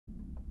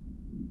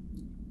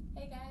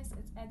guys,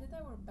 it's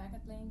Edita. We're back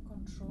at playing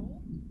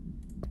Control,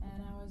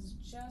 and I was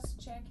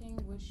just checking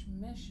which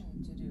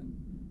mission to do.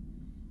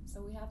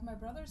 So we have my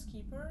brother's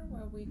keeper,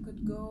 where we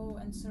could go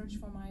and search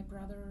for my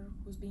brother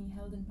who's being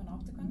held in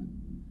Panopticon,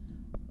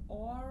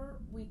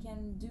 or we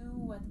can do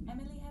what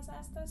Emily has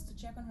asked us, to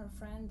check on her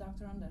friend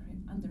Dr.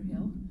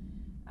 Underhill,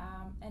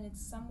 and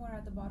it's somewhere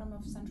at the bottom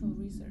of Central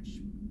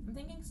Research. I'm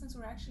thinking since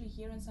we're actually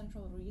here in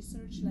Central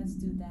Research, let's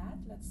do that.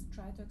 Let's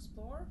try to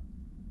explore.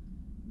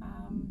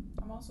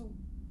 I'm also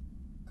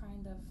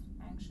kind of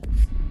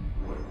anxious.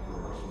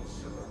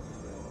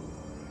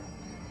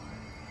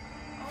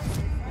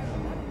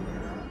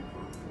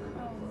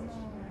 Oh no.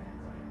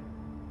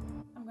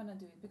 I'm gonna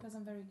do it because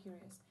I'm very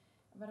curious.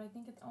 But I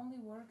think it only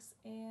works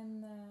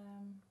in...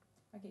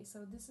 okay,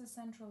 so this is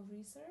Central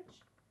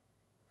Research.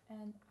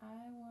 And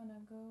I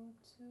wanna go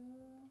to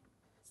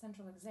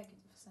Central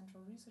Executive.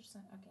 Central Research...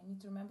 Okay, I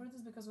need to remember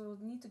this because we'll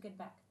need to get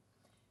back.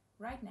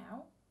 Right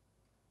now,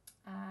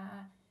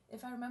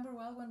 if I remember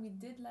well, when we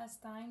did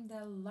last time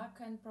the luck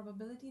and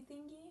probability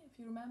thingy, if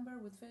you remember,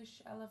 with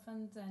fish,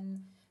 elephant,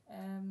 and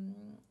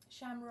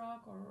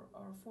shamrock or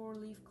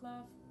four-leaf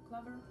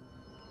clover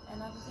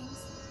and other things,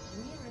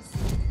 we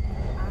received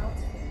an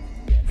outfit.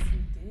 Yes,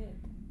 we did.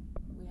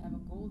 We have a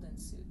golden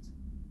suit.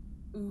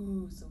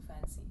 Ooh, so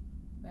fancy.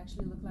 We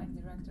actually look like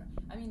director.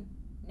 I mean,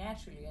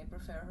 naturally, I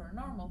prefer her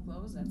normal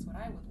clothes. That's what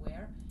I would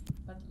wear.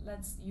 But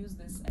let's use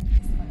this at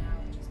least for now,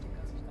 just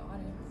because we got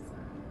it. So,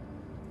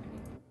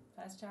 okay.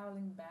 Fast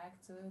traveling back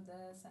to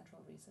the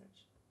Central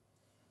Research.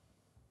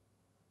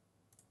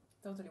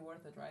 Totally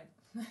worth it, right?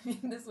 I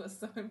mean, this was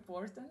so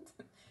important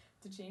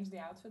to change the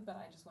outfit, but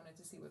I just wanted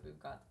to see what we've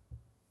got.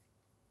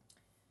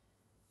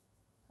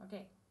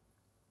 Okay.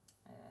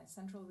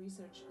 Central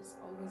Research is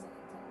always an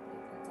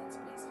intense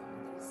place for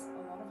me. There's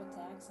a lot of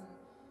attacks, and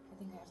I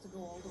think I have to go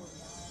all the way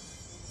down the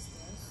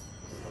stairs.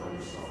 Oh,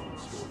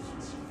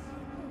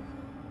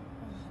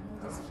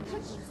 this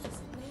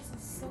place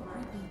is so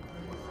creepy.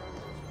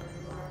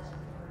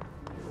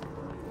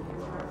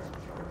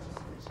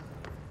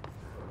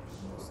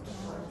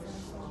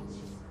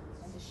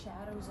 And the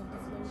shadows of the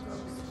floaters.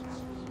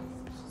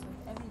 Just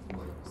like everything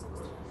here is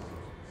extra.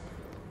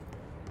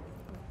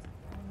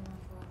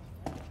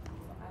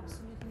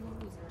 Absolutely no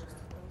reason just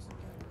to close the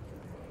door.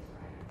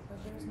 But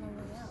there's no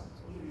way out.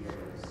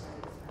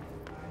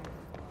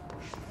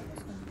 That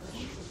was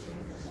confusing.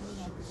 I mean,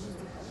 I could use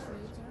the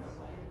elevator.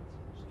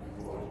 I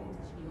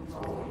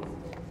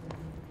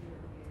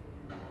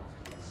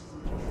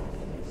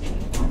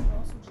could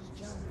also just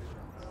jump.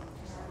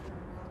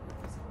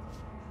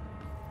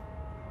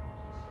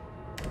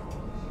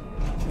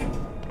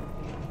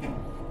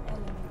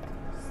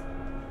 Elevators.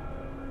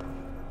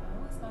 I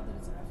always thought that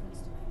it's a reference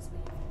to Max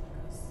Payne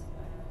because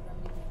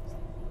Remedy Games, I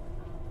think,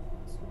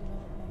 who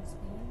developed Max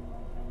Payne a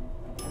long time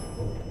ago.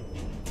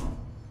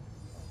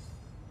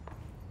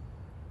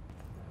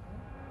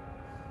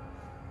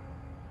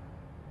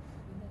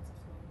 Maybe that's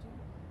a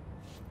floater.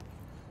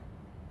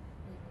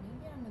 Wait,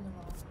 maybe I'm in the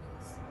wrong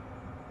place.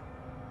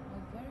 I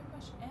very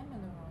much am in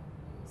the wrong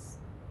place.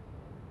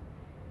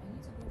 I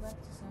need to go back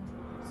to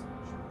Central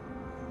Research.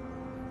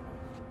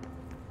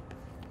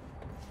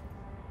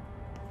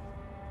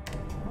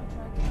 I'll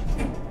try to...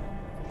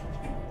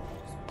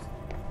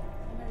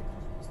 I'm very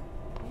confused.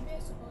 Maybe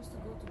I'm supposed to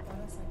go to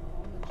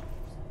parapsychology or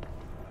something.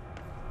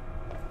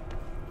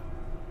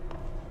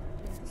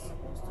 Is this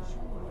supposed to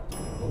show me what to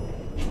do?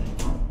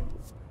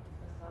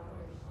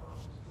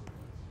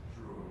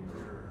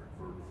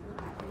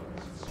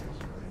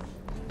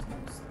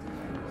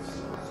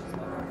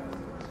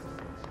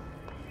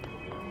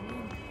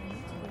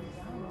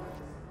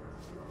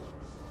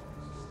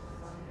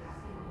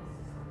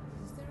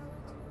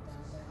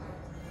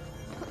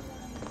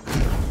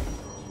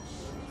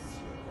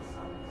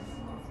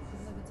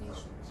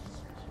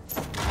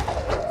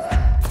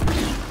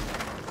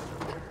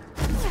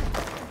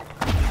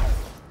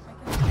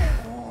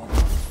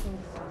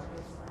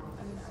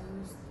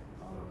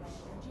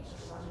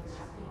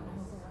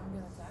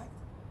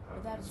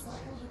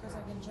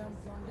 Jump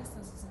long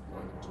distances and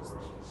kind of just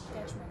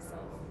catch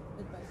myself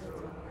bit by bit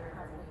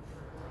halfway.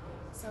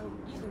 So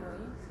either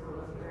way,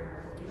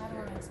 I don't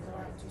want to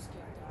explore. I'm too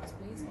scared of this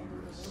place,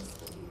 although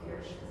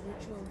there is a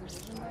virtual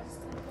division that is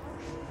still there.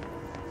 So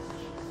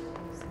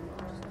I'm just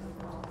gonna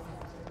go to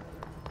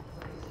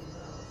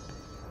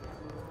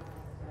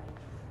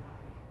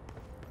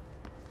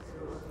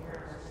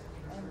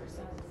every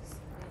sound is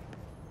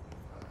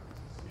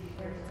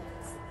very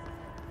tense.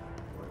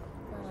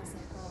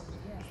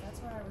 Parapsychology, yes,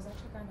 that's what I was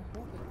actually kind of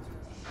hoping to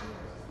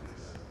hear.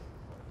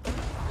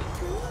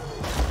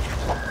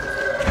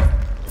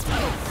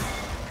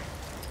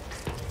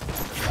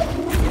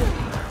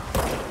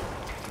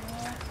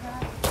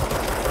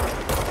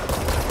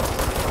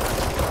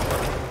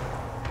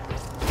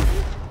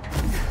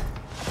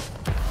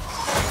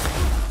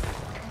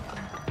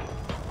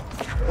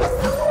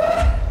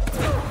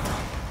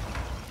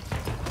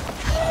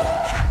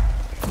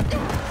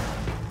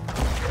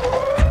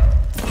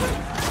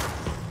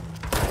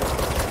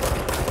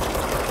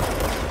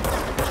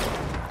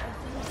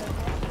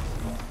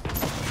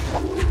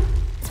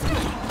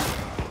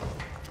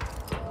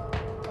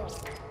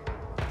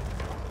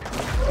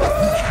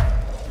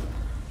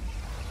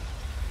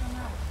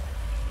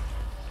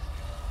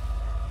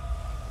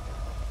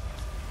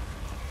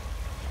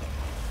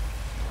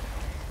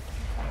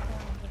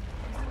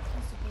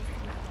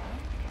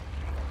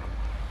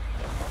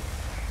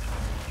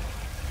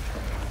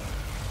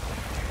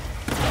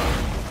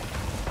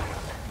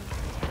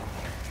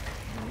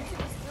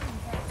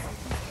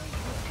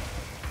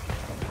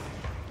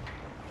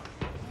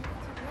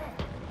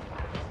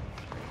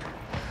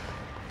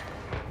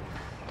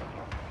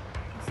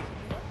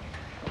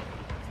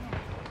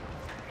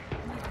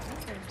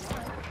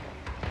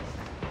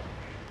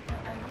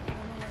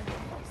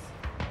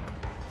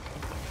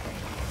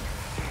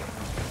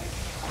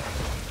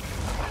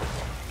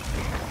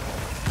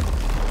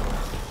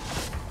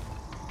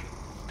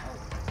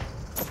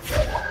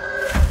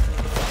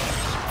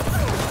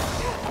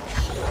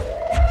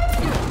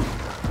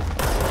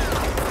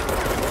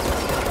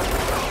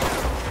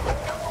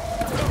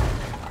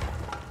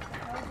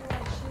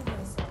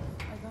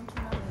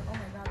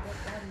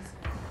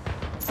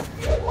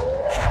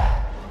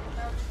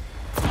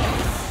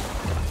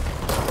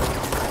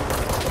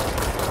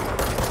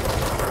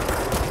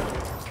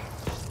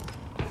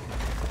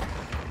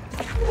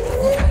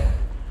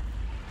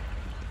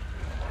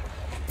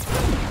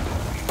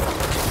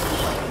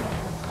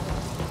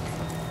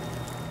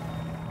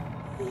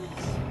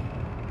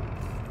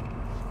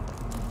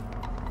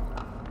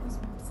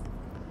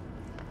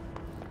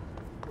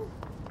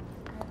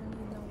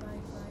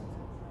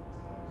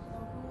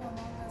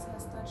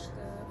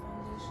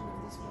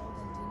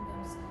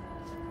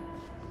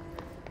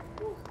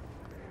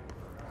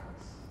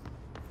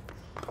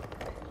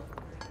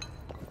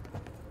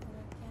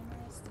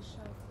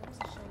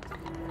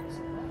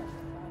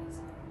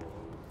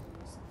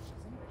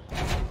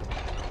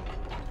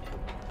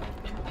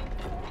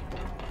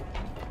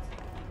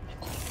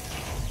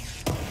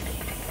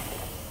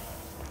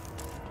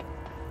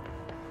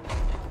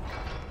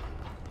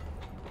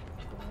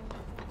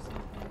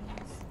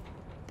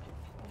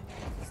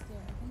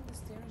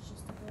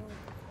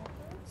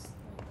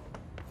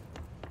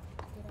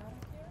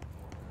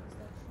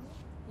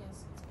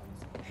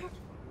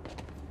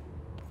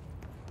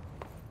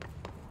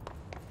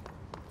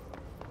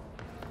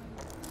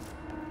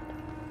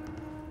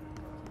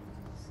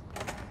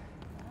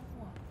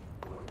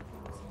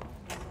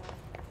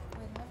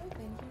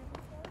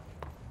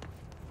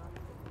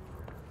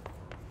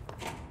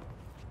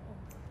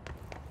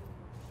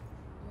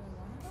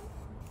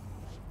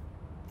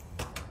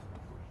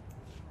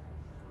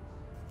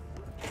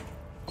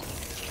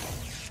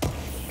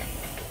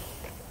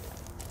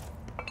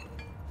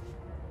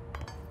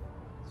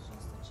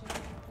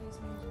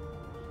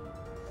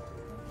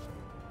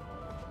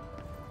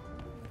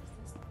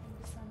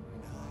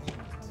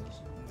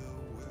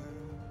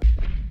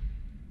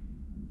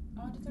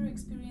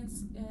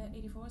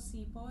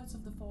 84C, Poets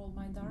of the Fall,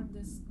 My Dark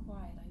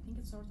Disquiet. I think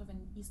it's sort of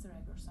an Easter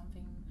egg or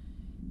something.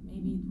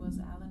 Maybe it was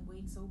Alan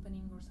Wake's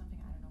opening or something,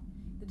 I don't know.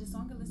 Did the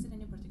song elicit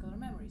any particular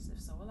memories?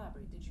 If so,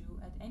 elaborate. Did you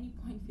at any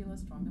point feel a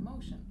strong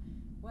emotion?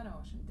 What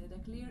emotion? Did a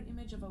clear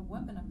image of a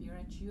weapon appear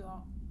at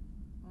your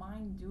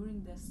mind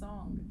during the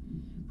song?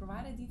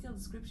 Provide a detailed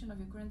description of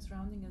your current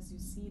surroundings as you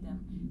see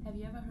them. Have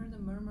you ever heard a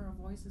murmur of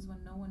voices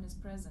when no one is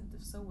present?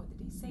 If so, what did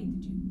they say?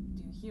 Do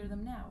you hear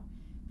them now?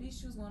 Please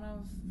choose one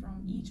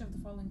from each of the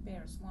following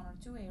pairs. 1 or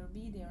 2, A or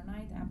B, day or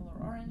night, apple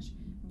or orange,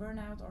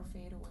 burnout or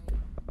fade away.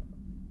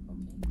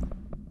 Okay.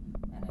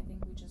 And I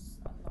think we just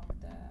unlocked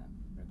the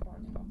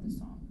recording of the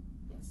song.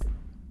 Yes.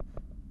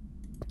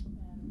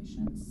 And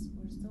missions,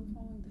 we're still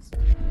following this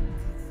one.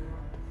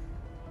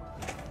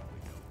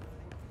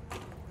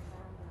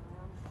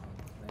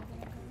 Where did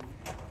I go?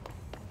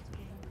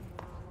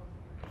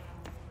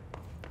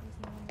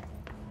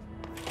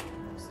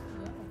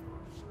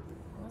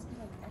 Must be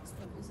like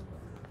extra visible.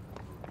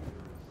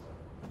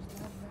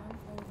 Lab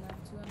 1, oh, lab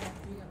 2 and lab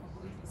 3 are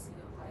completely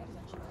sealed. That is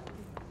actually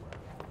pretty cool.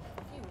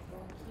 Okay, we're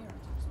going here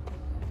to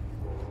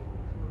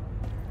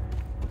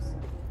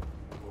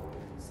explore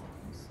the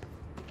seconds.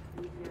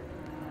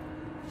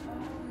 Oh,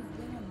 we've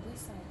been on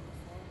this side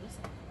before. This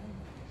I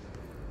remember.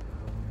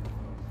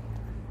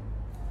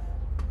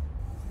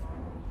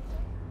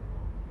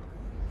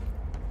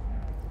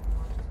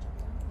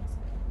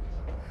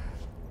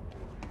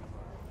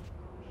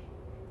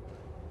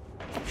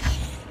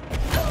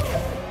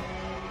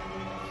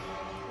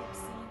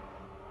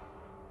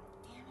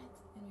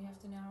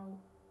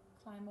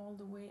 All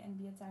the way and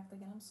be attacked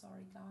again. I'm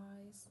sorry,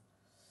 guys.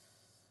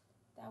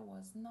 That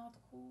was not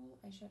cool.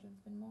 I should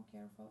have been more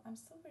careful. I'm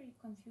still very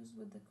confused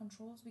with the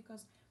controls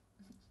because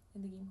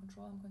in the game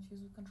control, I'm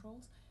confused with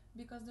controls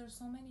because there's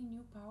so many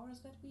new powers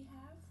that we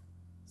have.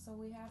 So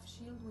we have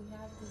shield, we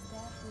have this,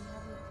 that, we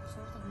have a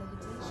sort of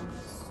levitation.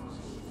 There's so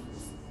many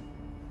things.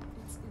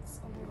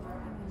 It's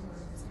overwhelming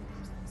and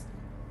sometimes I'm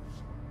scared.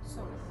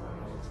 So I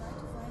will try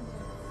to find the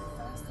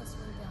fastest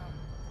way down.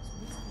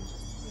 So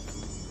basically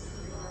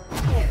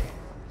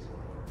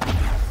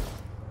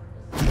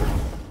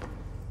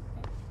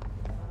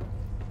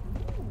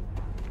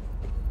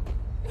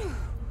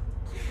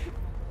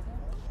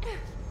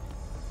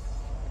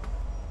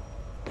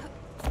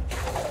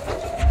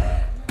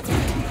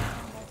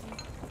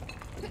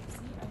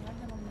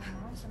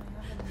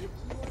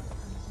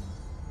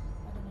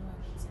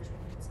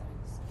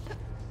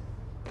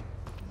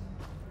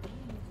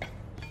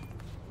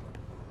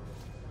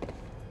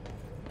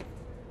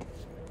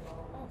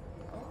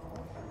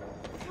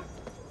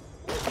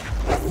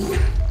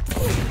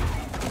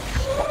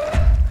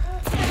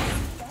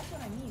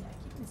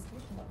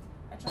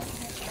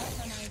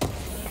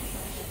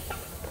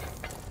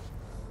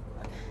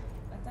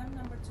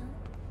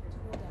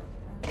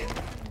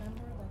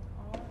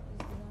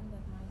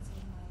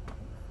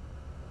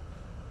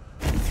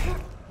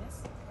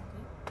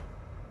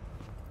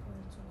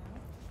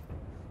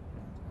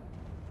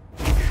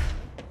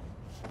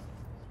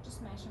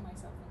just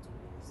myself into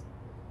walls.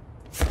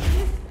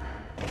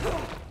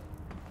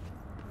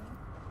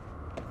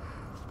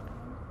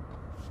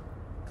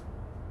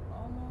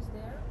 Almost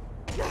there.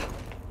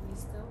 We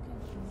still can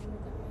continue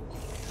the way.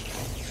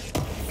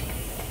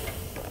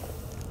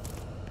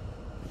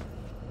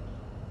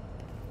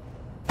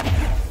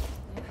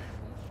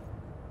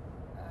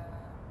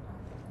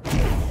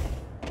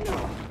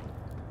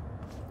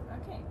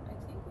 Okay, I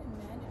think we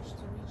managed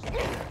to reach the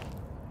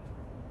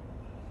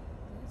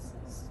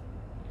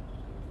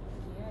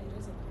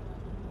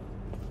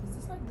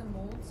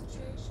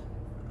situation.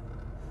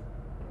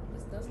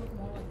 This does look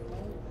more like a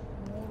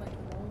mold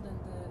than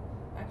the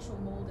actual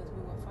mold that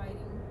we were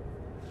fighting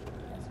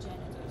as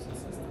janitors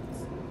assistants.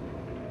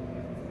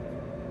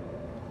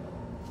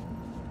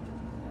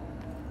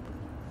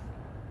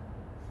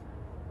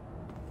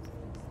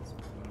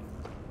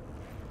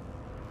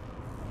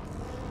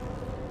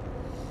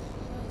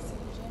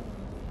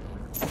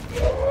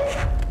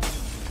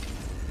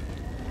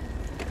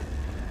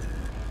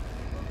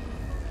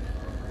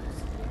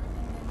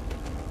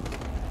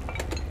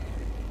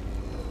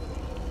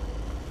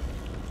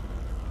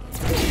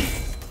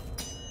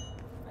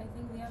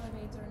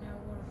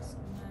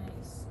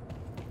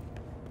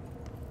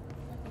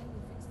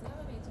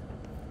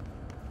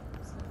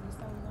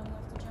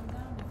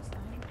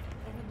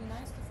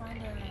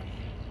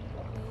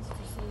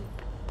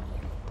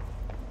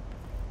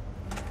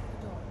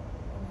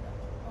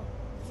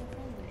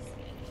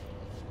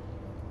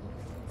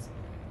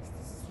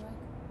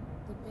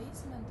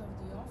 Basement of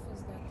the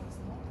office that does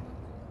not look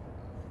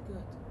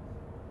good.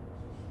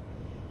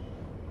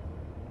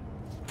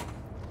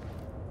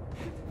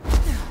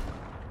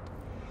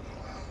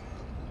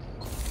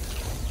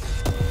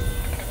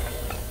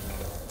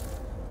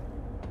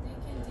 They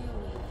can deal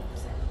with it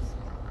themselves.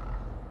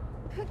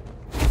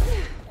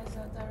 As a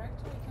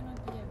director, I cannot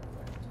be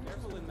everywhere.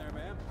 Careful in there,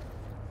 ma'am.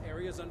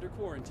 Area's under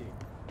quarantine.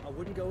 I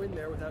wouldn't go in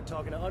there without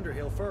talking to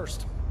Underhill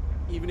first.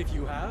 Even if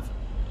you have,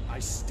 I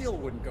still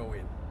wouldn't go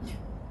in.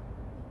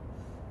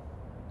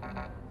 Yeah,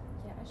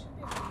 I should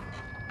be able to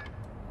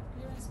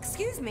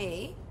Excuse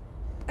me?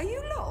 Are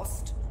you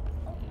lost?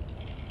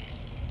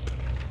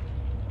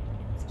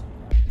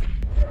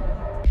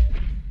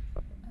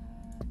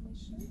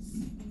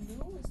 Missions.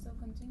 Blue, we still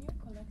continue.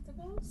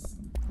 Collectibles.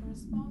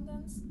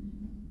 Correspondence.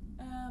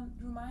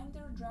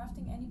 Reminder,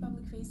 drafting any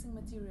public-facing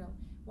material.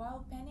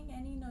 While penning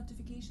any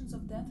notifications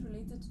of death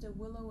related to the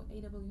Willow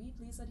AWE,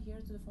 please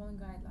adhere to the following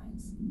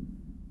guidelines.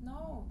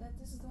 No,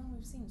 this is the one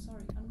we've seen.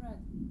 Sorry, unread.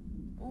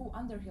 Oh,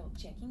 Underhill,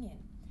 checking in.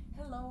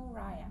 Hello,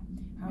 Raya.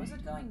 How's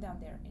it going down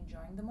there?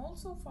 Enjoying the mold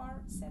so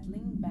far?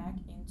 Settling back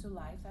into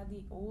life at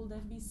the old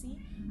FBC?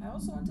 I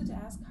also wanted to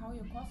ask how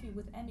your coffee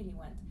with Emily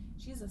went.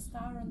 She's a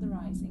star on the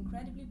rise,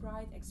 incredibly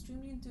bright,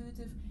 extremely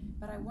intuitive,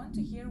 but I want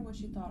to hear what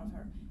you thought of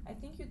her. I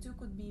think you two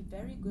could be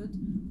very good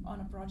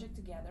on a project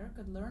together,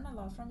 could learn a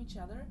lot from each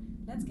other.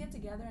 Let's get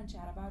together and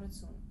chat about it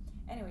soon.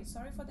 Anyway,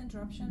 sorry for the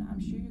interruption.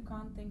 I'm sure you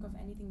can't think of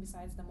anything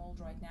besides the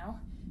mold right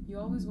now. You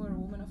always were a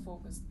woman of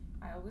focus.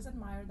 I always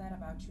admire that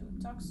about you.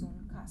 Talk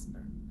soon,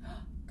 Casper.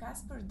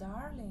 Casper,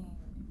 darling.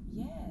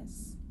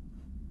 Yes.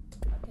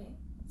 Okay,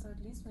 so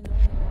at least we know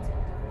that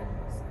Casper, darling,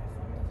 was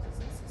fond of his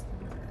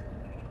assistant.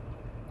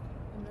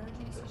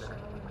 Emergency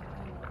shower in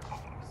eye wash.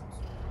 Some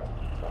sort of let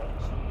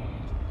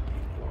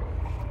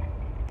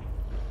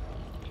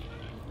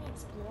me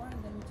explore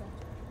and then we talk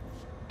to her.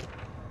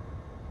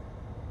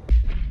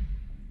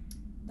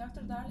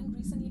 Dr. Darling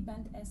recently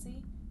penned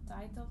essay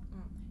titled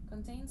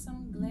contains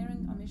some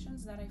glaring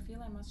omissions that I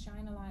feel I must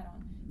shine a light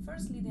on.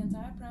 Firstly, the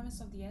entire premise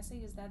of the essay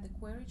is that the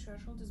query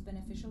threshold is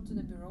beneficial to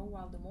the Bureau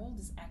while the mold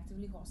is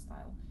actively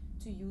hostile,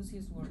 to use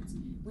his words.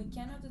 We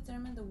cannot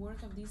determine the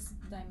worth of these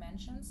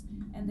dimensions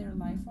and their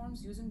life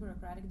forms using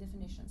bureaucratic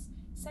definitions.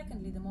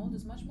 Secondly, the mold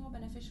is much more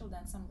beneficial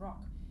than some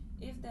rock.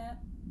 If the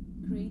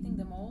creating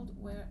the mold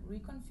were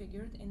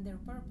reconfigured in their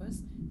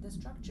purpose, the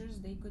structures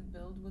they could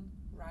build would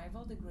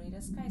rival the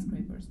greatest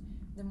skyscrapers.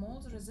 The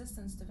mold's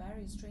resistance to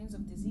various strains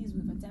of disease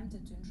we've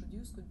attempted to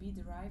introduce could be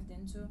derived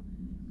into...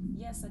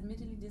 Yes,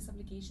 admittedly this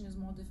application is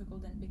more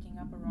difficult than picking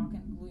up a rock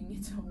and gluing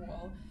it to a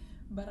wall,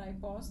 but I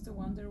paused to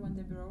wonder when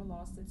the Bureau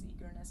lost its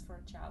eagerness for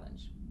a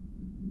challenge.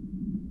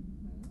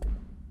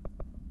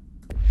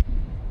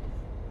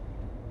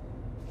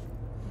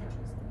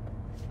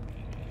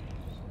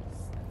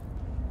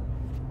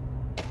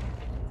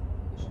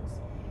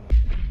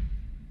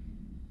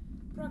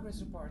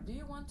 Progress report. Do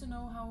you want to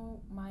know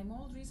how my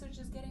mold research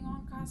is getting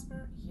on,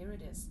 Casper? Here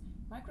it is.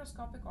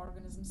 Microscopic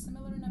organisms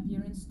similar in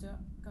appearance to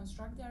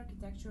construct the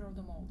architecture of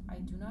the mold. I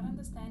do not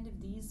understand if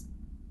these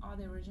are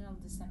the original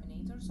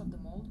disseminators of the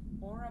mold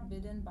or are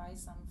bitten by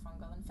some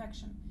fungal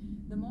infection.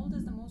 The mold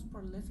is the most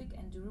prolific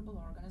and durable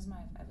organism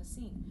I've ever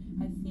seen.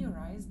 I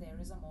theorize there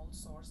is a mold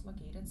source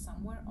located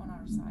somewhere on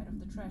our side of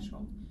the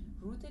threshold,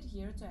 rooted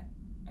here to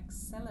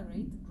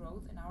accelerate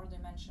growth in our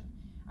dimension.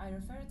 I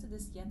refer to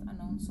this yet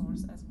unknown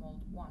source as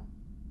Mold 1.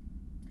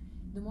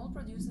 The mold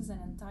produces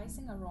an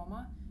enticing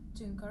aroma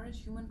to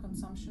encourage human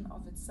consumption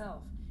of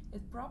itself.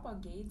 It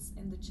propagates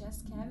in the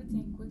chest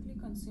cavity and quickly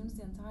consumes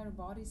the entire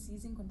body,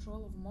 seizing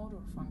control of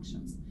motor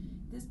functions.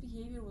 This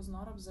behavior was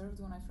not observed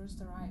when I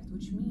first arrived,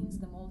 which means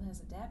the mold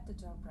has adapted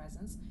to our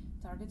presence,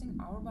 targeting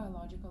our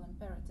biological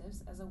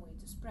imperatives as a way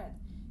to spread.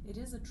 It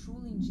is a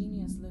truly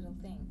ingenious little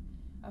thing.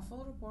 A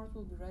full report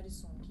will be ready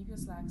soon. Keep your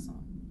slacks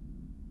on.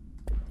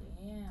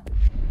 Damn.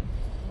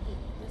 Maybe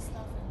this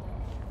stuff and then it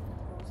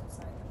grows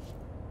inside them.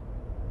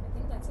 I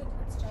think that's it.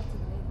 Let's chat to the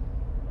lady.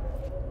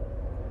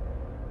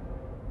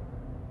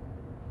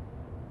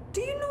 Do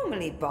you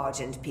normally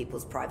barge into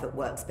people's private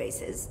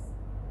workspaces?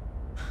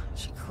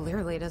 She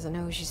clearly doesn't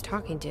know who she's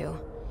talking to.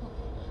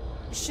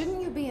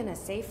 Shouldn't you be in a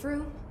safe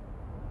room?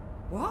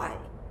 Why?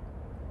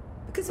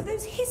 Because of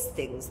those hiss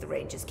things the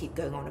Rangers keep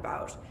going on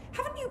about.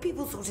 Haven't you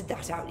people sorted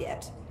that out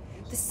yet?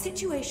 The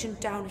situation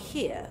down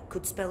here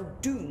could spell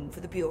doom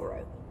for the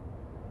Bureau.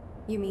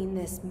 You mean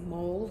this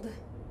mold?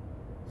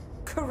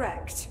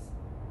 Correct.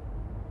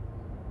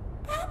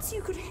 Perhaps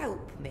you could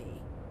help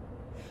me.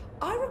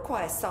 I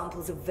require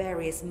samples of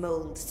various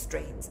mold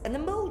strains, and the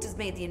mold has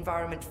made the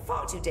environment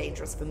far too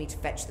dangerous for me to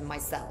fetch them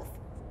myself.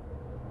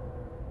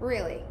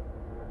 Really?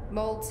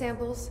 Mold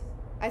samples?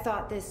 I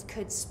thought this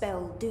could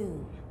spell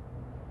doom.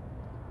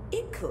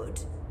 It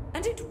could,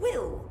 and it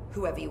will,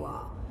 whoever you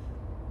are.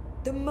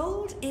 The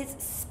mold is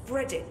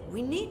spreading.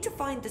 We need to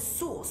find the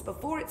source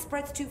before it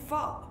spreads too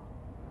far.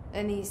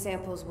 And these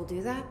samples will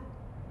do that?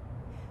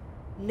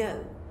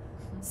 No.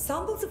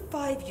 Samples of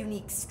 5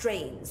 unique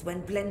strains,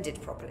 when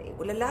blended properly,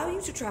 will allow you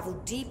to travel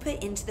deeper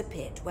into the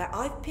pit, where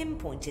I've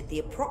pinpointed the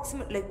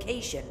approximate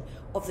location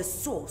of the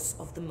source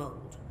of the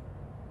mold.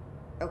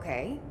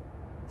 Okay.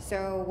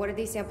 So what do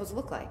these samples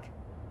look like?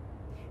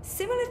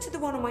 Similar to the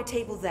one on my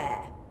table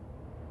there.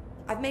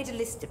 I've made a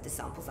list of the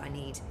samples I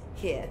need.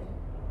 Here.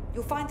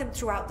 You'll find them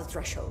throughout the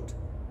threshold.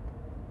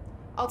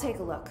 I'll take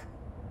a look.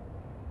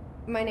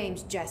 My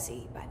name's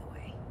Jessie, by the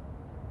way.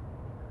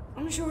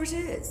 I'm sure it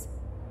is.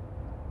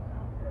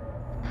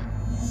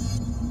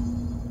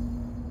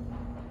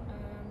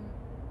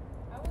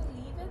 I will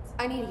leave it.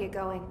 I need to get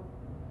going.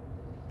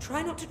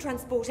 Try not to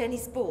transport any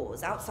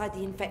spores outside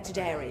the infected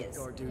areas.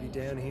 Guard duty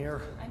down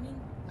here. I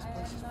mean, This I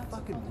place am is not so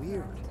fucking fond of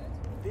weird. granted.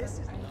 This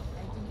is I do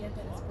get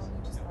that it's probably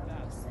just part of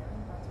the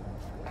setting, but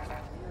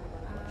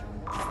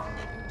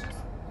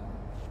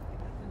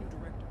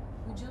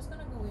we're just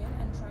gonna go in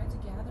and try to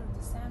gather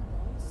the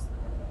samples.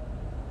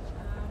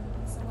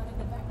 So when I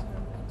get back to her,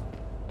 we can talk.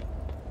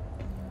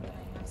 That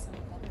I have some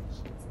better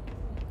sheets.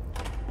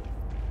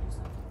 Do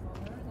something for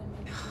her, then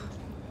maybe she'll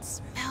join It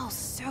smells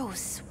so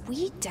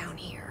sweet down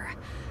here.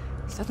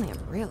 Suddenly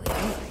I'm really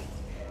hungry.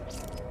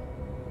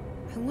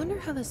 I wonder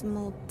how this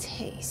mold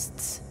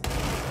tastes.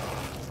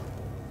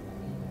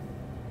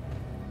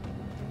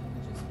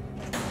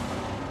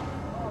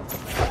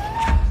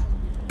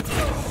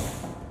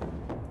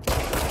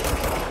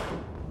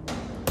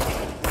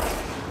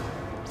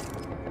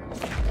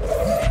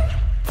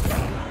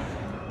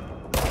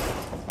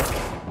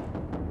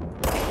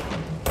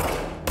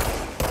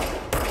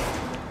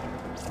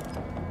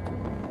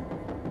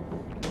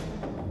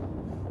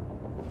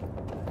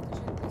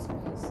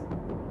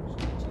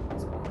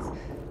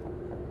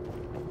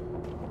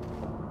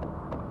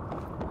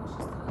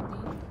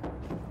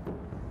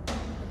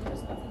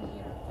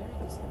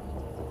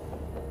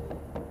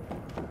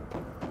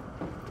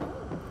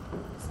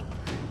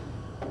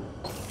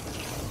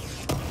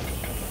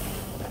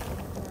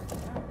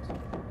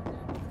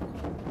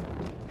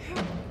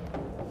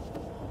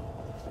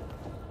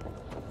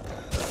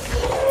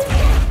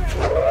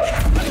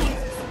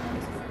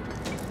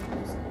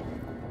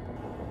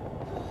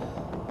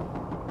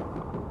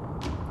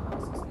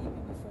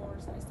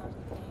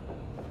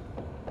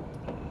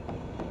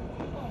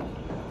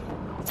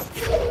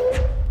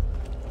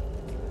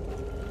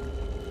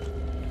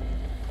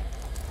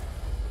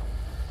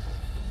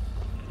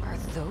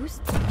 Those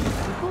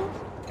people?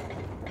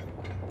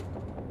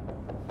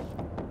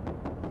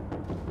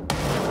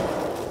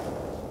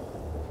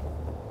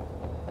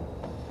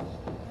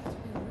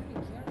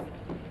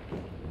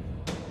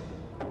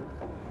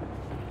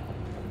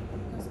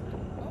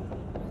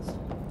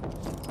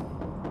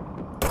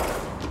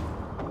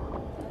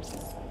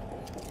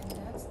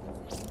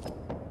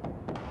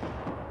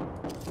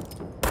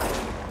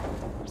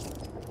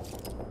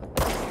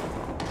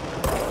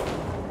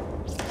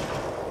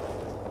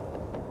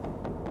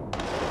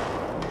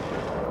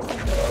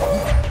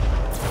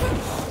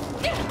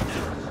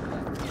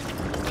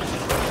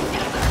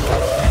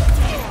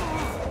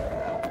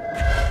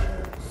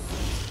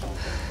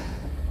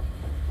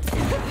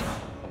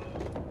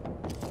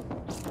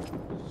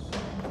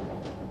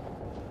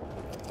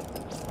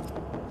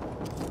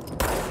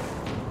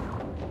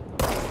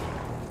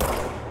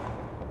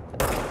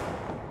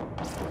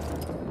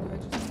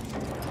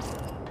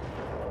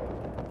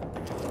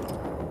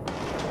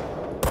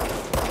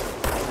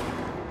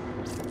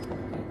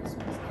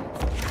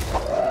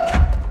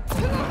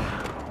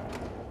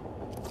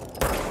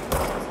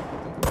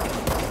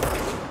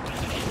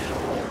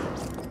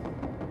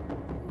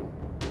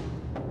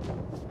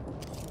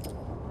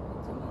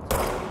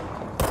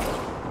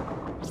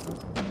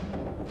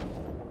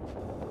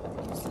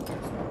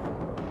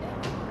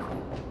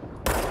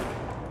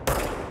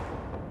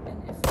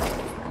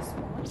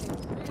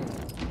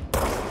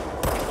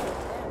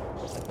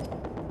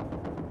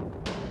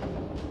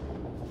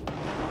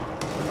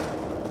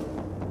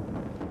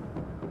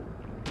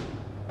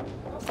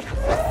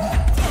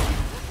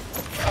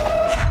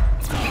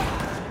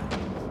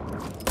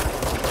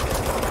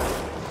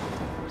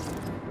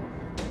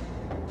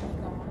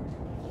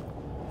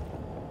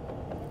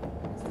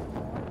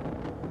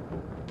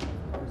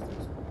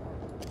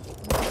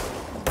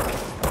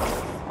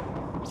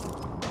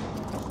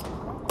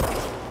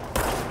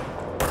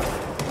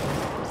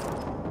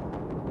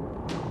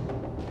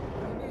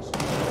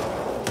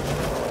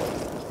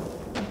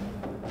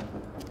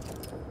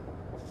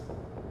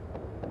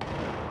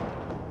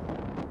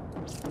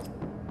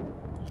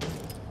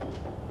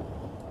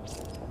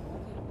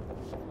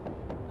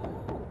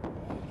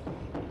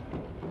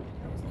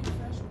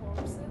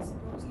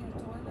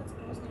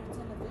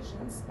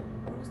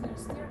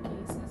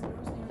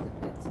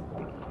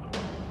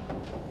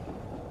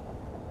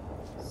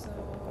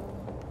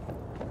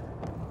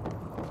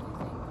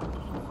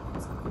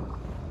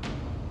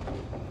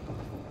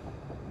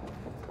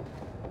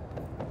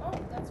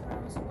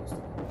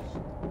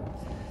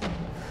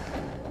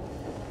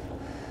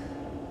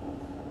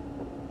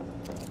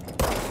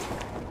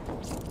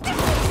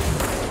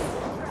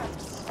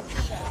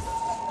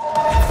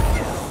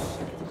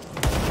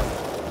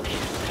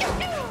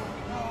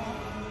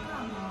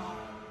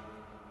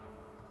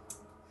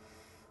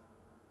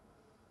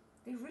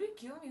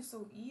 kill me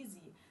so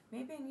easy.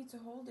 Maybe I need to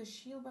hold the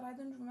shield, but I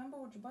don't remember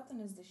which button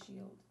is the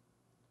shield.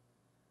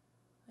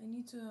 I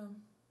need to,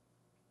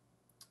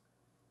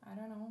 I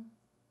don't know,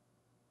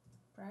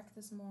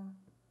 practice more.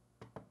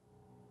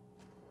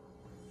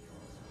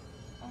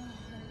 Oh,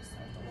 let me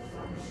start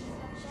over.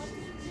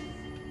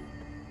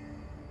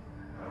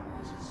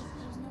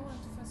 There's nowhere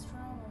to fast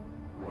travel.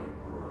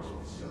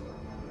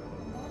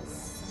 That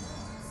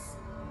sucks.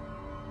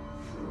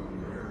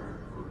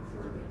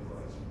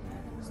 Yeah,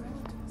 there was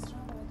nowhere to fast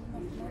travel. I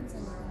didn't have plans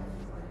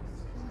anymore.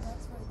 Maybe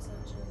that's why it's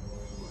such a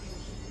weird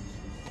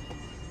situation.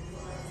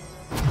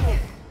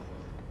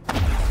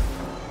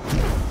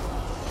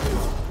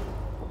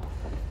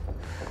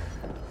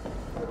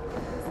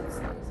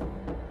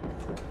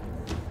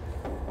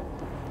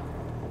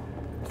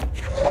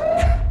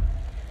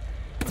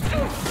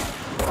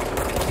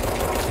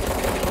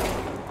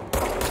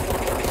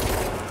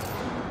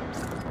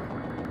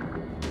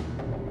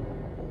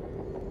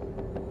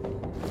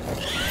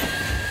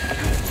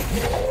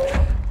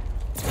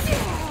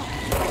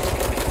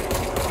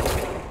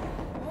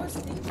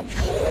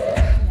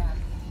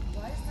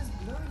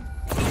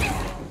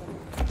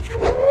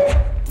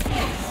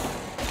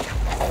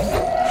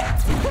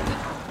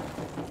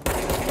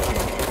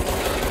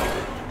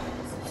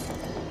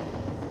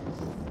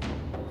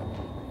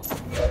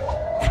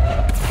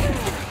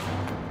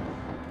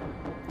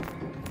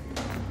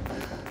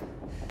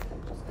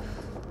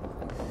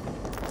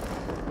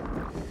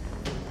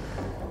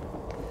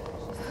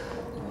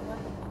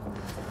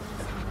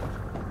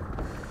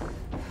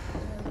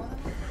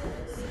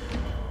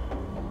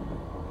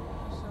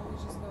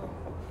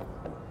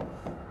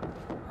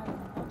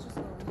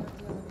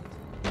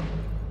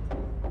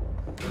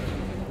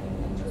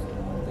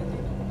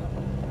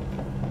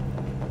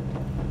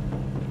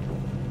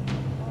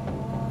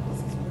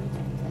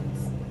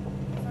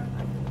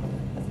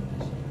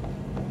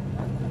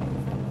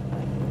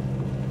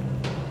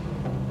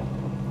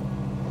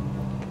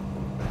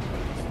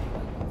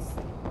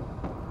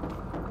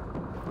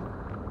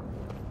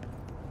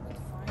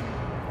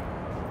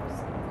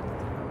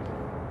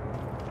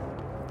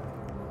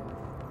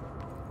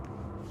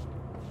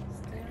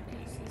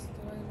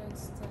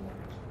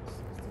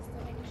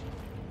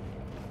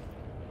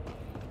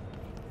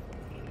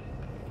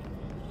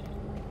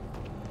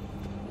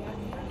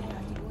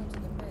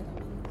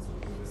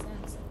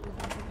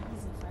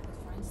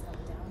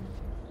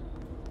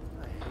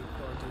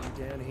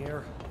 man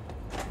here.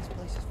 This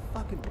place is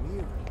fucking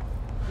weird.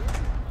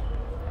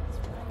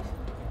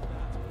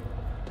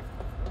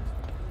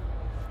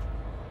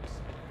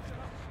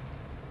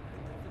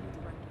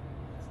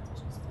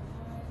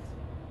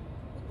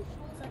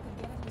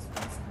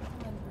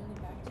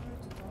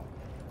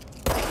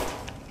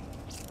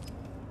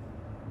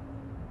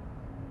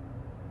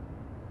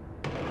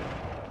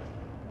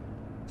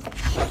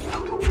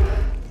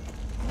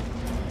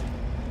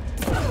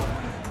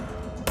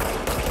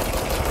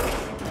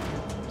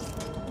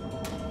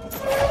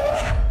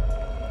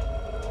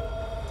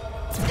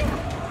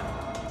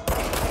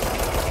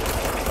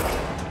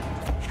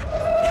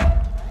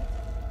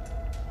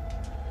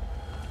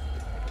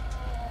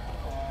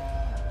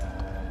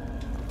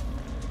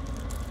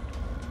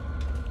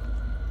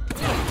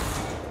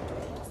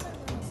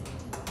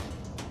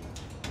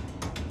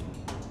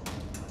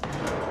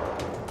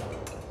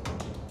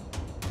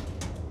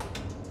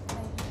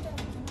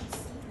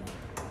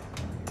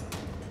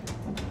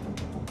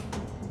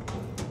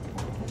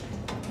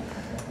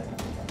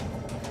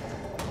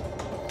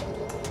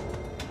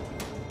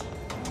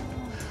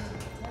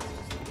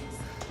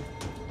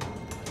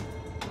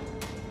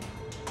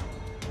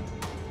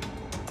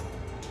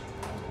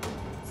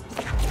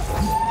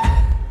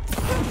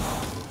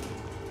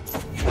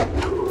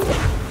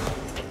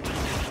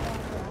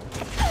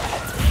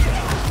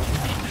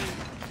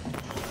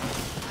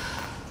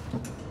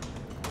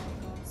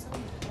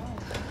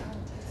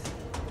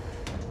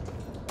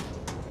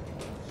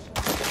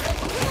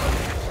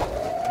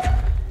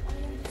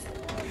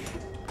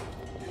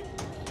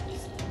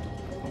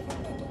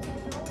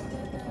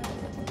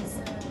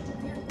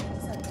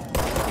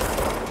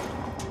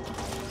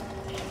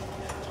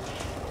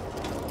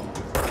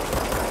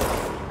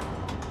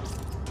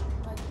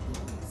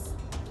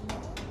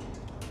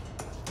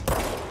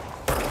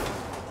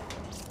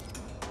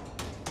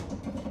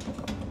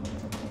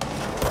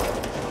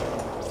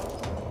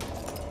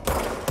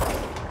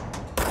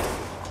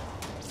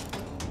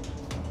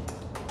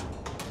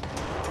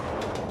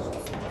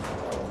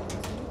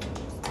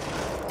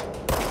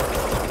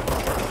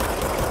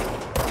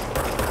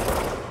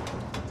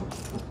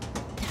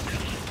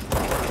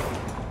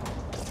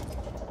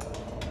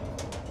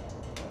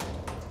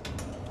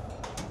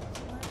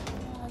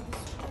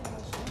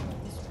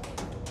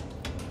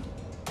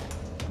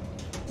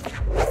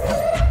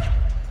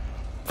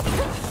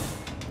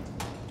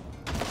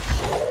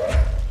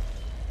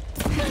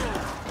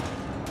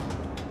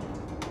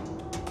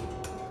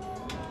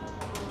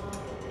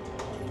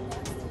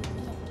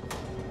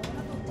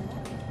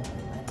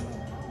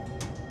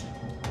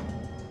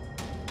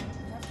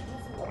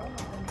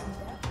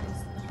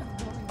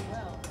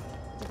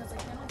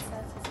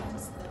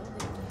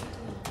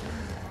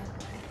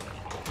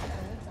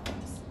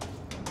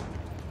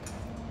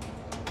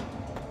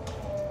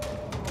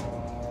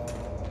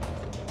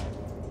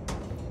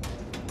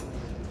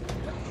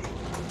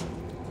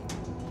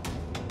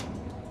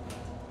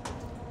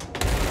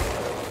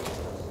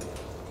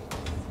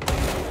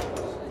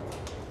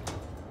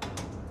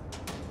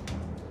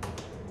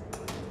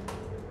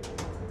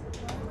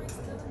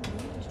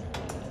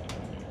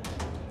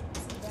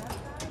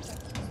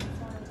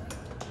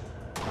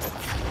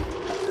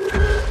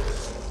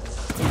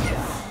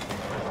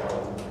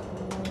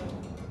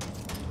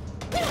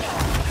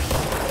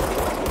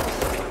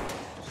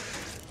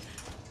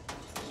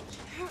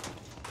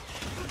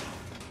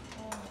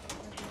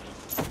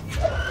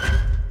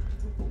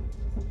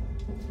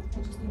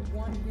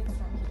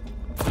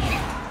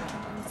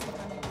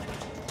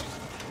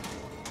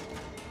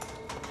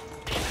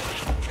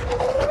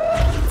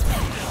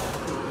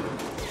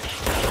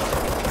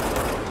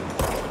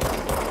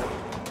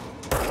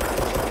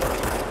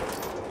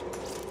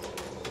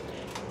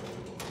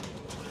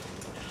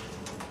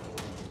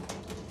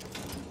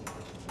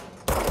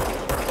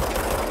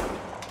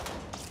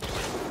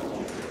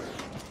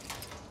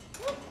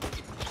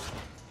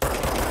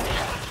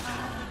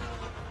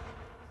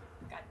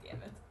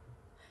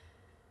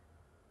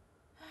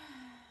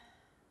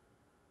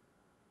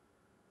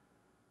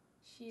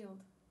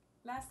 Shield.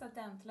 Last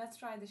attempt. Let's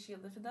try the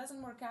shield. If it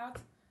doesn't work out,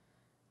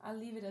 I'll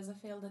leave it as a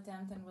failed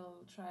attempt and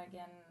we'll try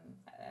again,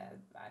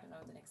 I don't know,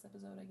 the next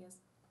episode, I guess.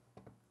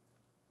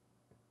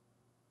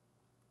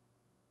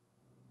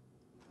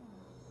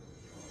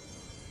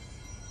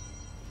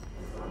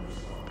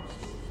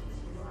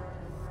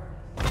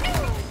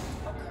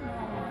 Oh, come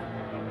on.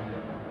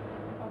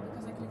 Oh,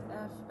 because I clicked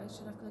F, I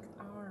should have clicked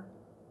R.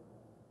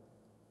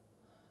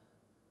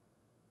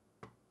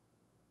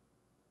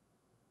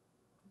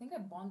 I think I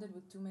bonded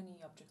with too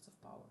many objects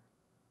of power.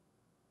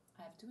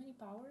 I have too many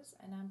powers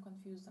and I'm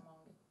confused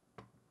among it.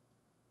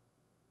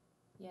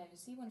 Yeah, you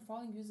see, when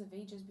falling, use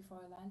evade just before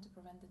I land to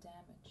prevent the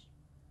damage.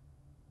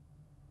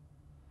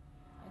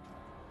 I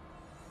tried.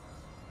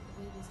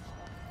 Evade is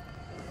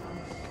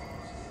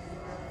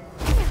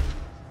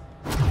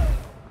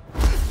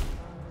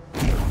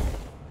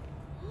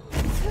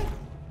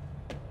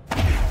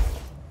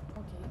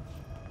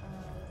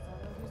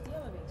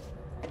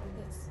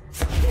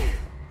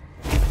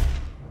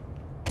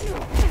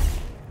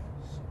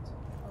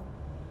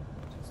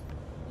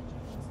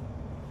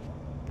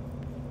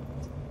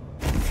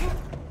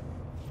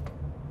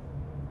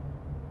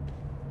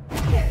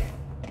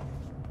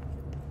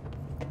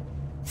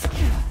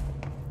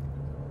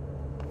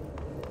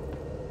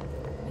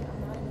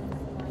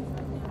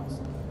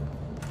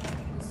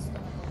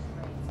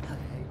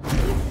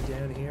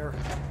man here.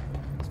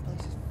 This place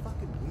is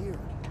fucking weird.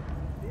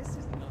 This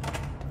is not.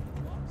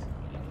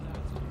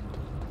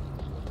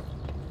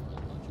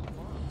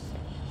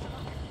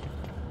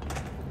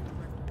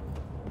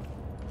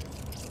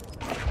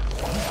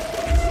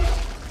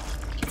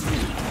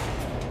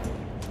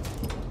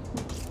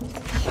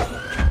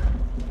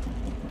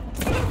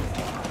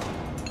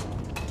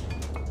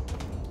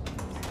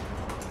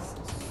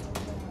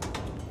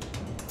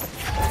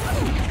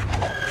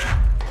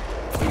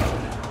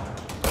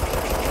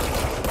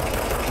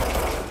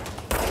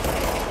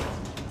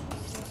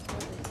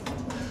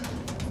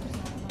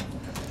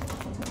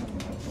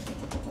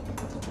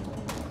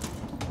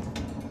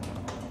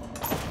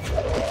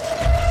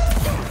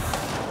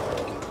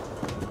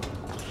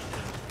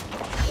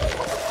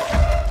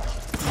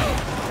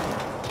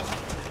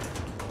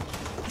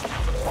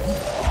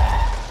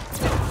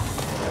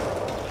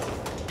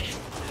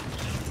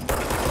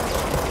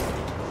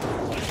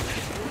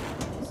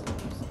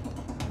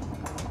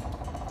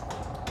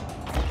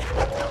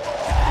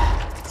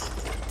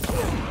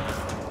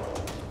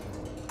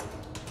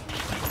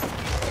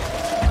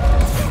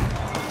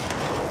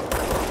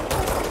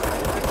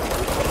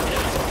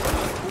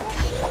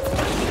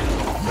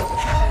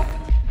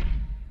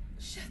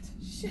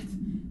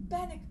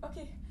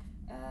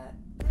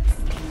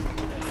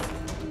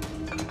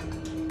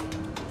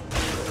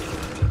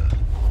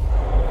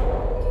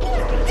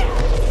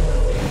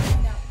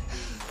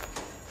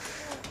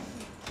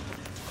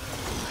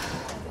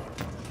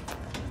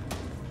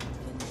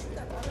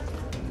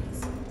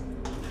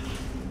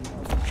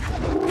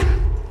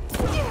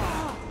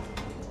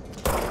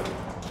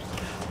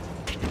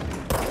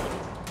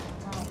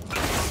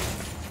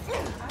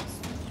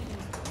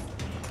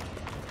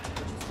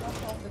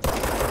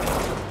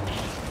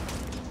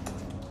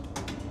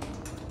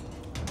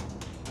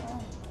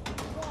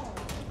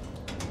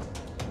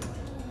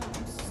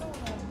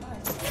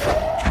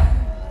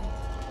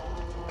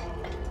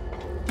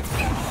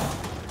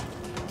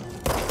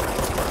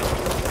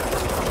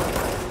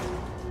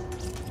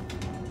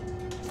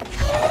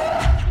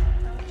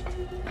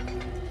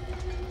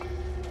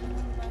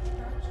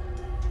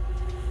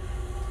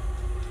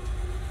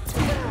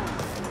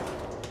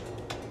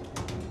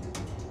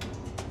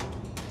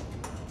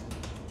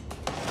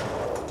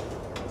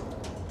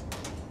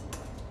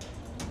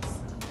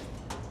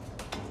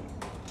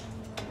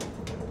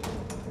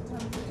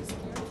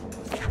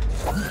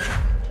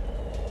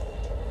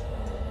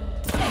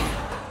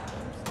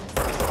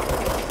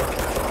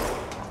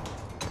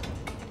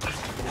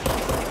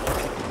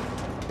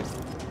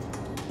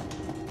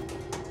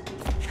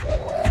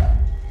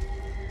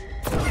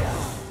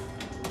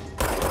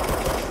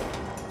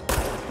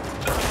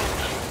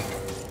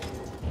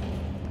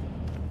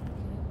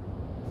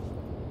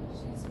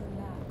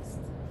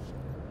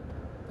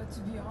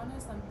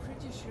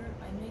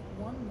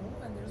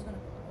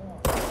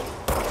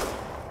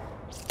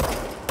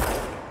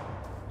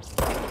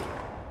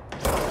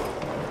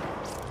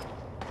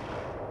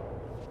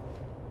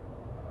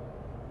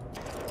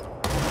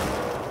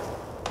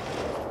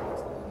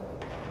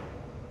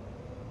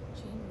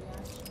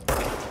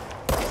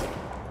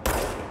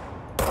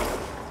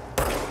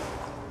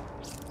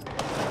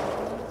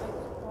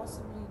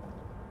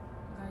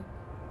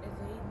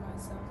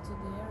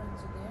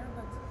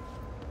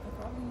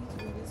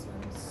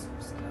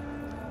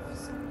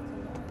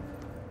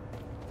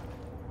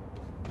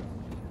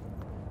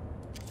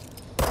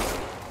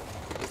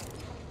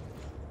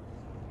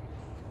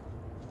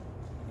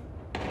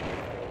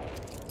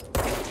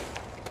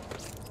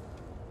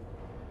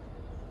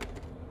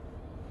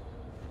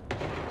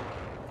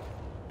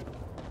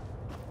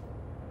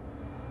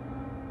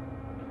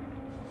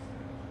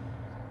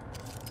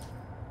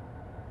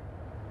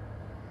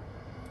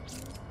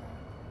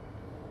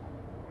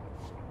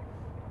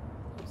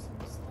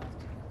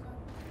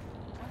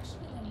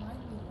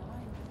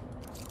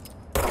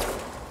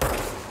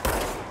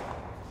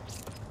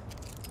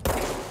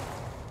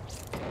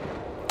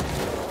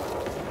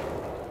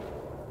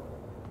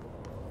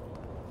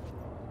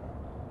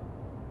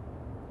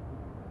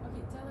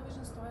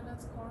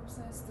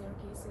 Corpses,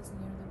 staircases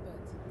near the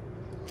bed.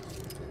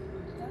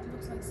 That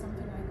looks like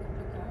something I could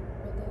pick up,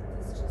 but that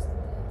is just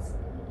this.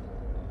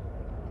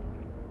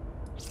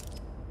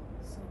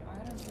 So I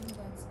don't think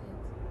that's it.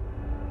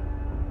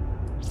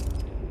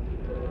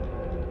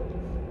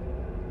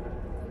 I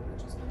think we're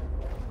just gonna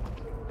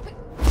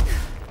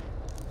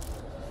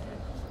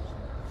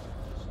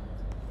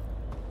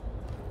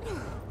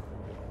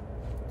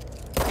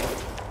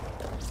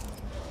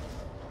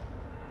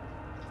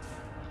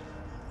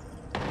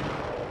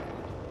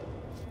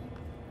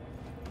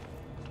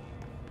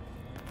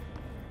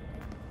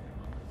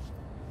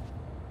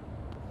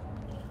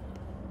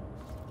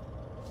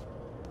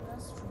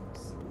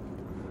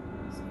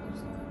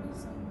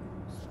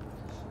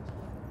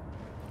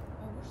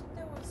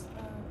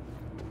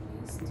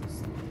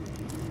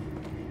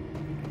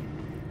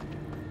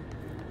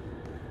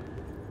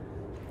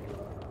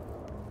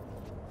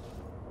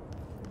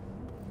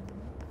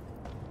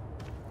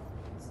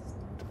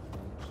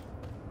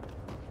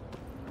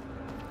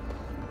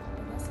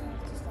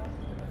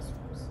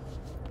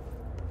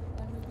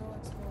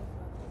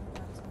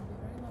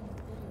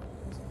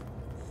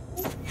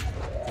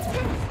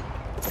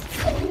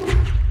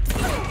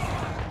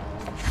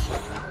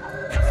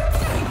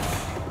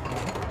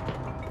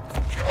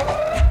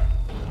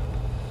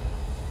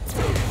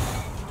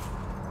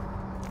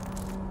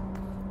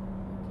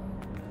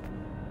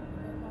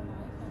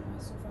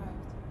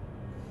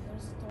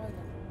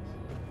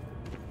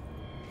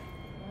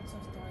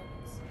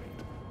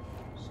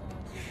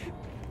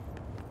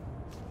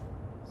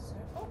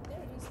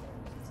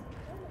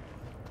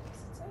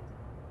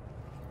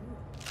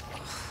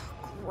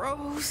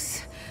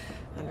Gross.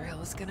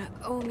 Underhill is gonna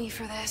owe me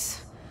for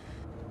this.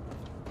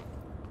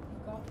 We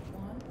got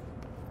one.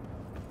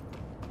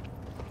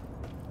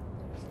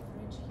 There's a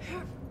fridge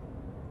here.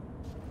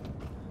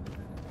 I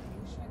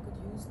wish I could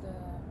use the,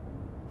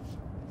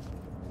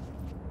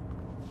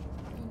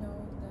 you know,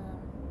 the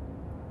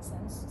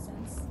sense or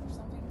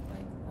something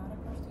like Lara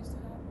Croft used to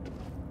have,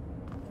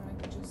 where I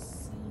could just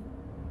see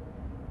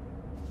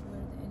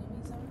where the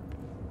enemies are.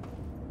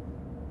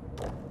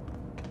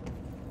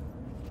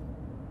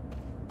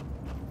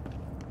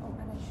 Oh,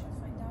 and I should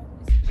find out,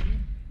 is it G?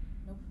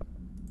 Nope.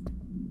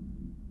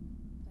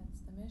 That's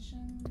the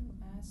mission,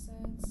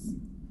 assets. Is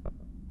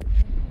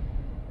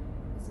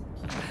it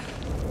Q? Yes.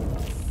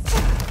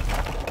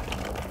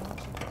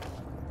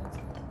 That's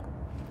good.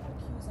 Oh,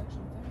 Q is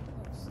actually very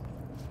close.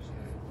 Should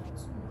have figured out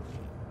sooner.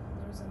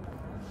 There's a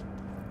lab.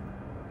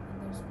 And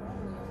there's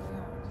probably a way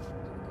out. Do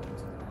we go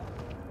into the lab?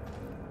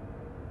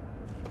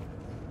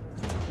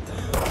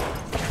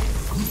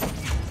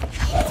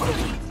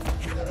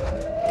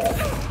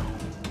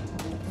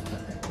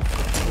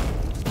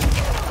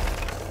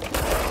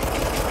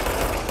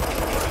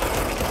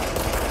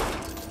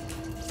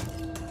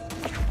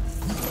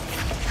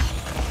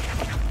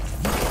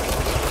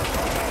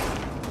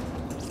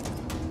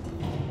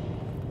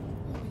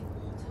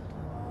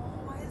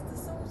 Why is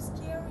this so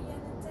scary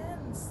and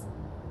intense?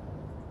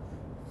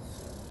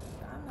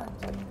 I'm not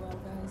doing well,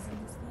 guys, in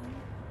this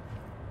game.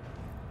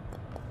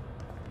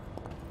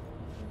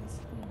 Three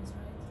screens,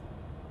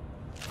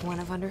 right? One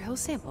of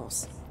Underhill's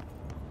samples.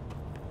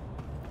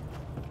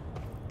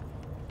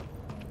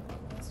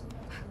 I guess we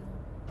have to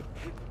do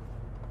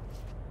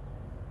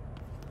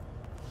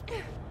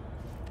that.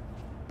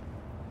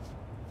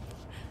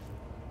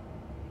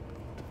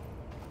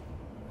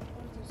 Of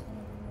course, there's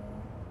gonna be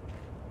more.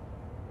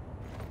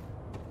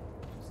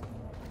 Just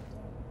came up with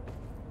that.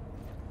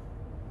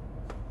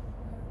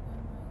 Where am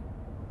I?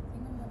 I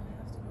think I'm gonna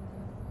have to go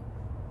the other way.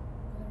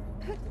 Whether I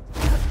want it.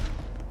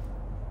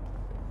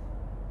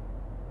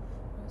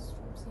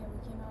 Restrooms. Yeah, we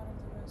came out of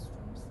the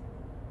restrooms.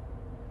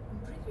 I'm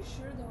pretty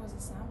sure there was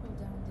a sample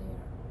down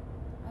there.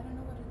 I don't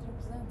know what it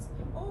represents.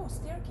 Oh,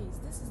 staircase.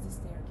 This is the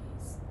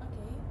staircase.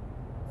 Okay.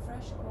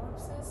 Fresh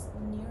corpses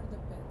near the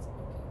pit.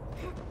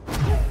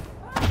 Okay.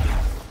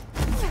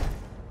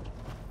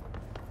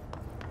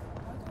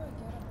 How do I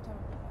get up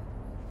top, by the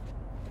way?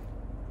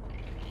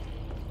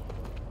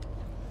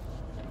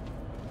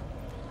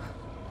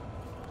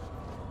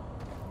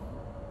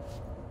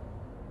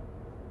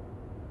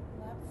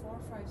 Lab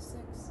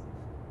 456.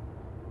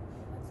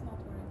 That's not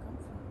where I come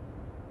from.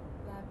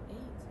 Lab 8.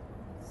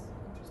 That's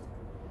interesting.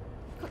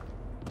 Okay, okay.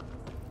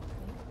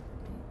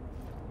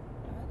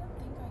 I don't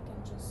think I can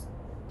just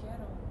get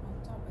on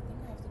top. I think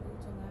I have to go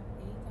to lab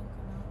 8 and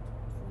come out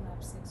through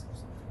lab 6 or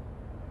something.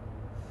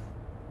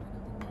 I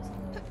don't think there's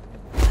any other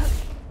way.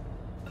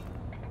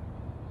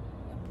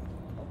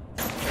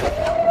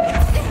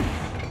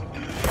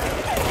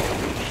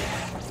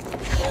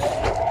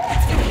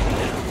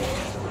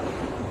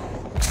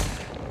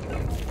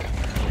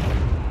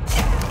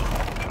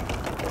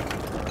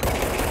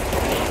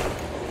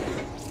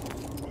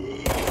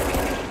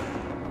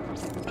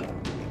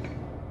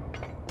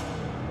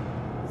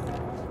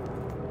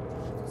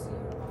 To see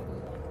her body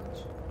language.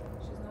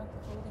 She's not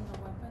holding a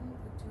weapon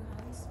with two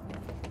hands.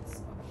 Maybe it's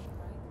okay,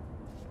 right?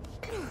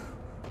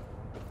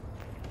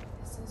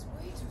 This is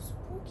way too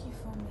spooky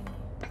for me.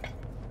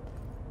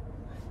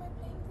 Why am I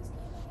playing this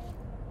game again?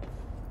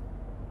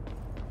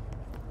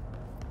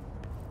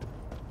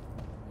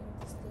 Near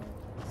the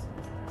staircase. This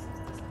is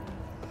the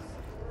staircase.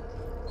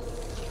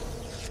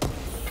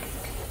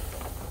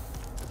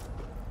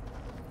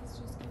 Please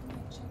just give me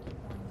a checky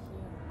point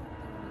here.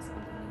 There is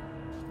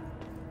underneath.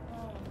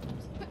 Oh,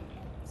 there's a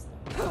lot of stuff.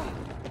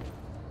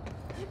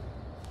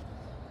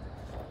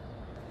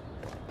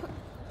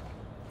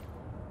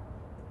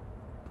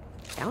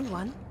 Found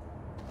one.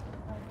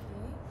 Okay.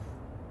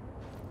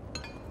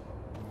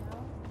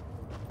 Now,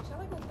 shall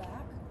I go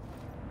back?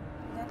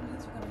 That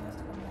means we're gonna have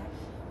to come back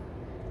here.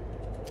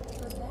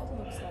 Because that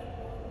looks like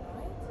one,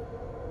 right?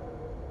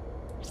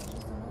 I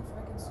just don't know if I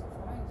can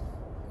survive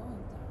going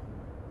down.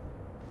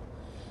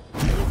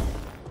 Okay,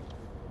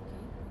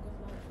 we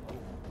got life. Oh,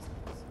 that was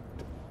nice.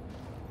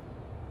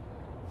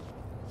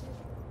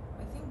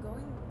 I think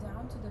going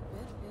down to the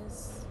pit is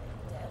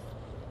death.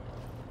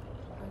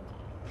 But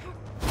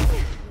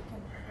you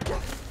can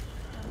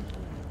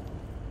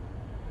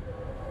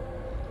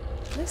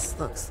This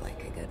looks like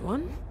a good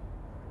one.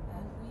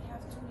 and we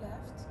have two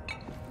left.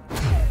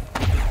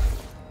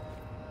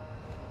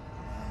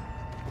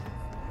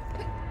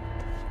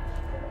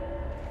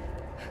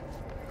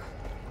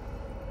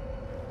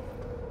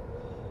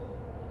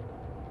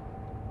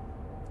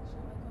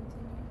 Shall I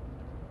continue?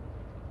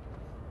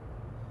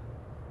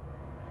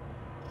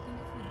 I think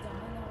if we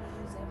die now we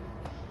lose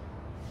everything.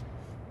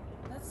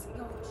 Let's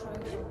go try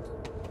to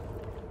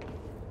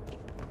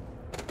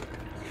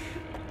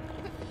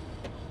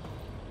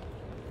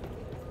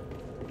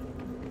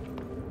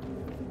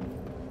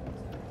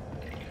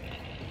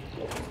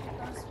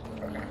because we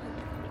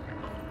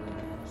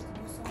managed to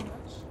do so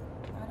much.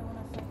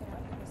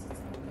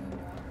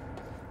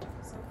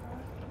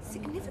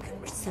 Significant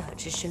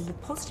research has shown the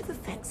positive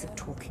effects of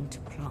talking to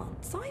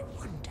plants. I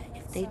wonder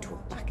if they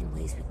talk back in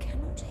ways we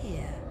cannot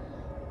hear.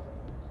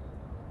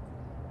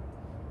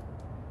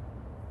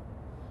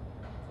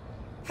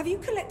 Have you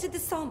collected the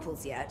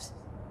samples yet?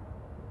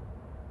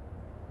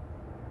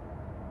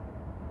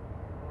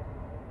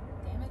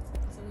 Damn it.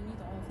 So we need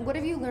all of them. What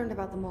have you learned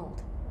about the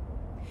mold?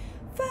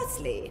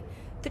 Firstly,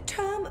 the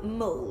term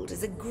mold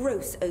is a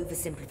gross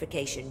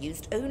oversimplification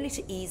used only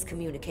to ease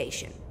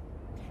communication.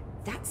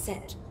 That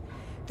said,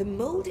 the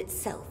mold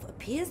itself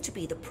appears to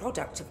be the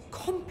product of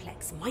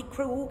complex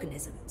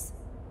microorganisms.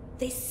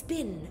 They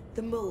spin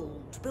the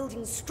mold,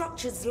 building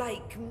structures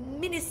like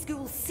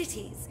minuscule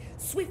cities,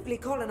 swiftly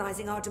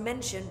colonizing our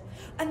dimension.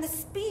 And the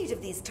speed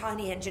of these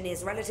tiny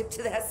engineers relative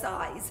to their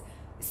size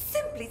is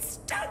simply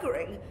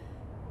staggering.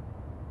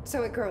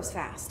 So it grows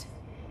fast.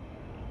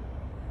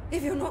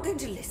 If you're not going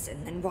to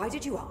listen, then why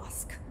did you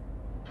ask?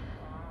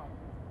 Wow.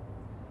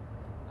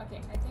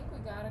 Okay, I think we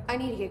gotta. I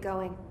need to get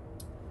going.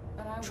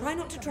 But I Try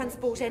will not to take a break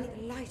transport here,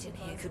 any light in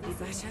here, because could be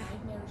this is a better.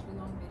 nightmarishly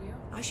long video.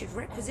 I should And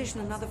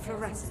requisition as another the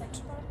fluorescent.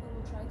 second part, we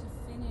will try to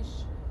finish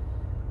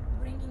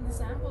bringing the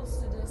samples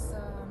to this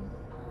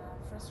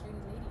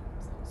frustrated lady.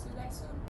 So see you guys soon.